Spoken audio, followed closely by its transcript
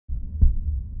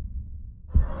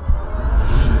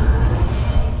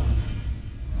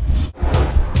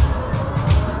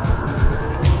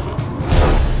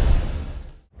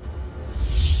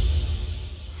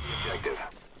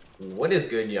What is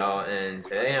good, y'all? And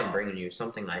today I'm bringing you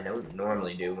something I don't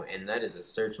normally do, and that is a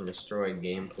search and destroy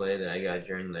gameplay that I got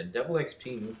during the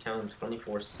S&D Nuketown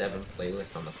 24/7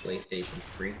 playlist on the PlayStation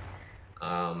 3.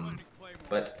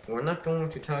 But we're not going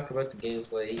to talk about the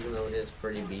gameplay, even though it is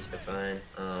pretty beastifying.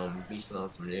 Beasting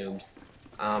on some noobs.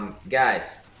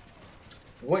 Guys,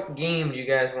 what game do you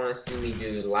guys want to see me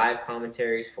do live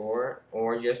commentaries for,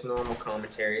 or just normal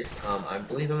commentaries? I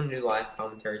believe I'm going to do live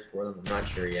commentaries for them. I'm not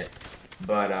sure yet.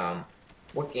 But,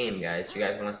 what game, guys? Do you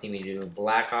guys want to see me do?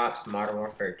 Black Ops, Modern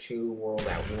Warfare 2, World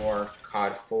at War,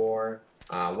 COD 4?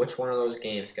 Which one of those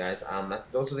games, guys?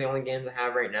 Those are the only games I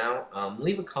have right now.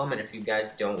 Leave a comment if you guys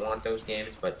don't want those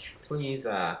games, but please,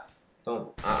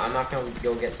 don't. I'm not going to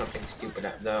go get something stupid.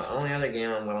 The only other game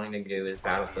I'm willing to do is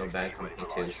Battlefield Bad Company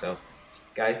 2, so,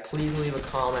 guys, please leave a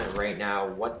comment right now.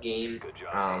 What game,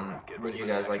 would you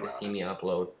guys like to see me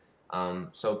upload?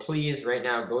 So please, right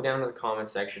now, go down to the comment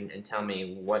section and tell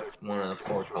me what one of the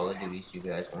 4 Call of Duties you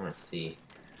guys want to see.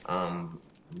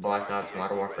 Black Ops,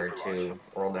 Modern Warfare 2,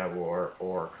 World at War,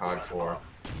 or COD 4.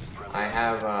 I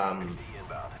have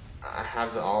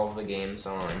all of the games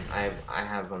on. I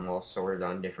have them all sorted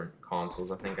on different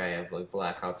consoles. I think I have like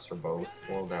Black Ops for both,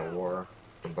 World at War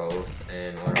for both,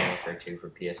 and Modern Warfare 2 for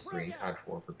PS3, COD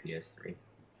 4 for PS3.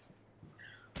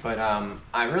 But,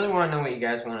 I really want to know what you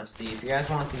guys want to see. If you guys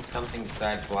want to see something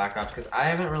besides Black Ops, because I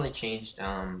haven't really changed,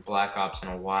 Black Ops in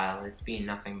a while. It's been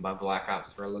nothing but Black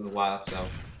Ops for a little while, so,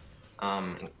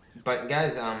 but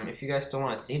guys, if you guys still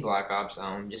want to see Black Ops,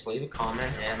 just leave a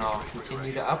comment, and I'll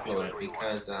continue to upload it,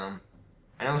 because, I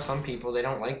know some people, they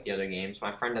don't like the other games.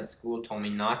 My friend at school told me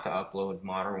not to upload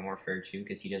Modern Warfare 2,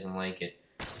 because he doesn't like it.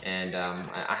 And,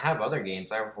 I have other games.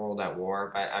 I have World at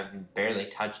War, but I've barely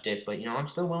touched it. But, you know, I'm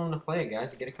still willing to play it,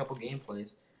 guys, to get a couple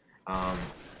gameplays.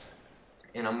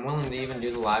 And I'm willing to even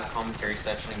do the live commentary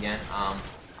section again.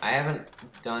 I haven't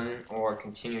done or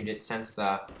continued it since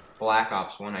the Black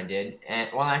Ops one I did. And,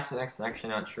 well, actually, that's actually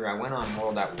not true. I went on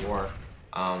World at War,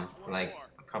 like,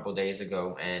 a couple days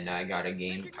ago, and I got a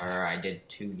game, or I did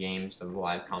 2 games of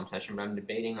live comm session, but I'm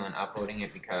debating on uploading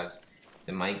it because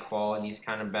the mic quality is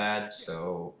kind of bad,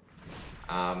 so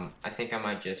I think I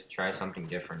might just try something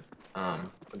different.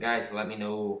 But guys, let me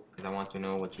know, because I want to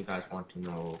know what you guys want to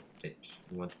know that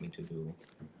you want me to do.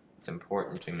 It's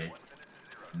important to me.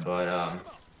 But,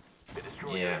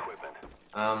 yeah.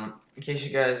 In case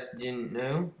you guys didn't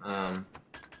know,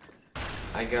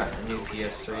 I got a new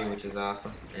PS3, which is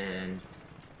awesome, and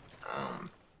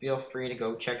feel free to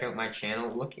go check out my channel.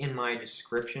 Look in my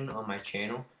description on my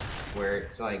channel, where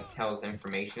it's like tells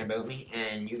information about me,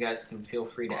 and you guys can feel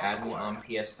free to add me on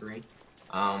PS3.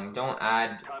 Don't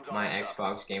add my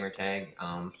Xbox gamer tag,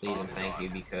 please and thank you,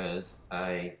 because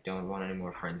I don't want any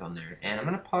more friends on there. And I'm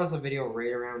gonna pause the video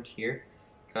right around here,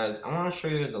 because I want to show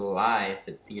you the lies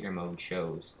that theater mode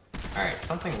shows. Alright,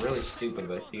 something really stupid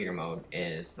about theater mode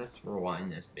is, let's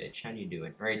rewind this bitch. How do you do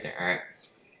it? Right there, alright.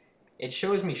 It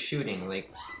shows me shooting, like,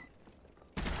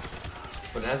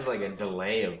 but it has like a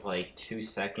delay of like 2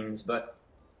 seconds. But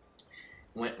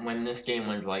when this game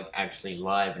was like actually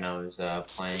live and I was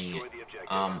playing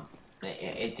it,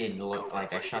 it did look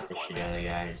like I shot the shit out of the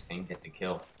guy. I just didn't get the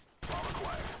kill.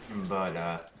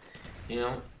 But you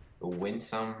know, you win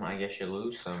some, I guess you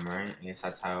lose some, right? I guess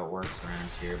that's how it works around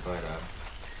here. But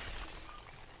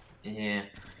yeah,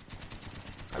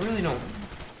 I really don't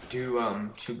do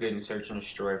too good in search and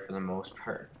destroy for the most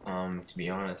part, to be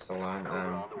honest. A lot.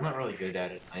 I'm not really good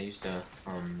at it. I used to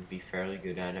be fairly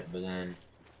good at it, but then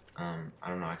I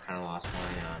don't know, I kind of lost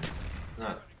my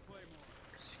not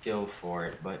skill for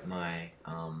it, but my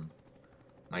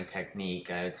my technique,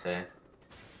 I would say.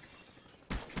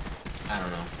 I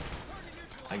don't know,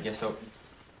 I guess so.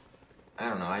 I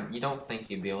don't know, you don't think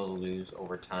you'd be able to lose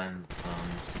over time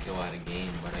skill at a game,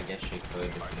 but I guess you could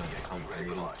if you don't come or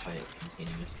you don't play it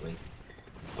continuously.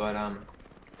 But I'm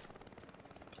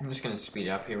just gonna speed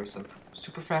up here with some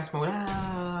super fast mode.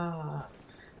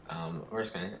 We're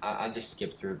just gonna I just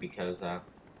skip through because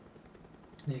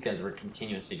these guys were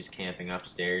continuously just camping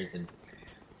upstairs, and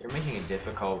they're making it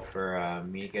difficult for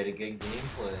me to get a good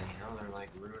gameplay. You know, they're like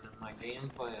ruining my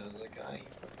gameplay. I was like, are you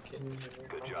kidding me?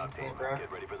 Good job, team.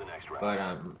 Get ready for the next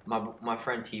round. But my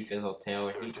friend T Fizzle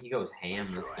Taylor, he goes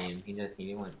ham this game.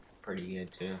 He went pretty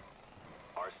good too.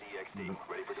 RCXD,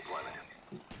 ready for deployment.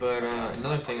 But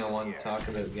another thing I wanted to talk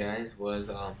about, guys, was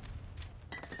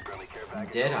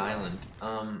Dead Island.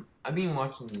 I've been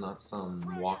watching some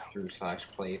walkthrough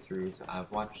 / playthroughs.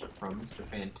 I've watched it from Mr.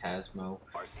 Phantasmo,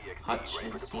 Hutch,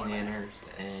 and Nanners,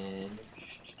 and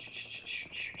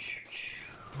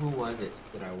who was it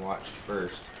that I watched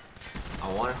first?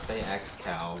 I want to say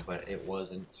XCal, but it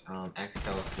wasn't.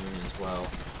 XCal is doing as well.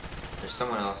 there's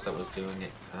someone else that was doing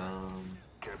it.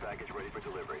 Care package ready for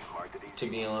delivery. Mark the DC. To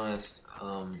be honest,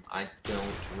 I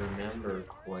don't remember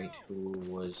quite who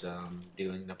was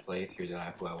doing the playthrough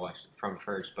who I watched from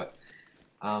first, but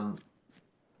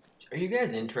are you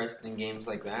guys interested in games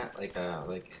like that? Like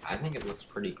I think it looks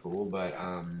pretty cool, but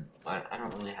I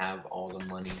don't really have all the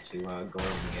money to go out and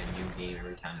get a new game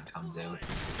every time it comes out,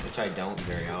 which I don't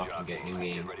very often get new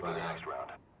games. But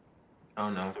I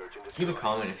don't know. Leave a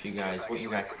comment if you guys what you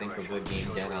guys think of the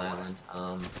game Dead Island,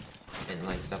 and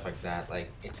like stuff like that. Like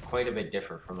it's quite a bit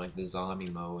different from like the zombie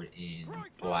mode in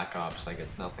Black Ops. Like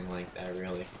it's nothing like that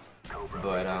really.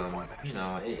 But you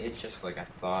know, it's just like I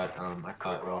thought,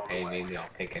 well, okay, maybe I'll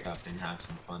pick it up and have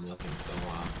some fun with it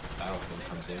until Battlefield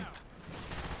comes in.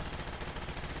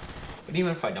 But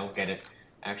even if I don't get it,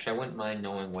 actually, I wouldn't mind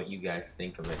knowing what you guys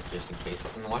think of it, just in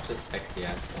case. And watch this sexy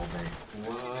ass woman.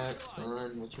 What,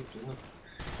 son? What you doing?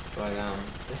 But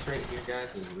this right here,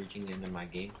 guys, is reaching the end of my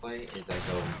gameplay. Is I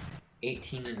go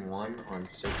 18-1 on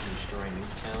Search and Destroy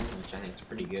Nuketown, which I think is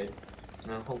pretty good.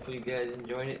 Hopefully you guys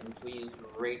enjoyed it, and please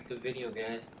rate the video,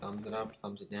 guys. Thumbs it up,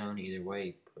 thumbs it down, either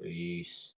way. Peace.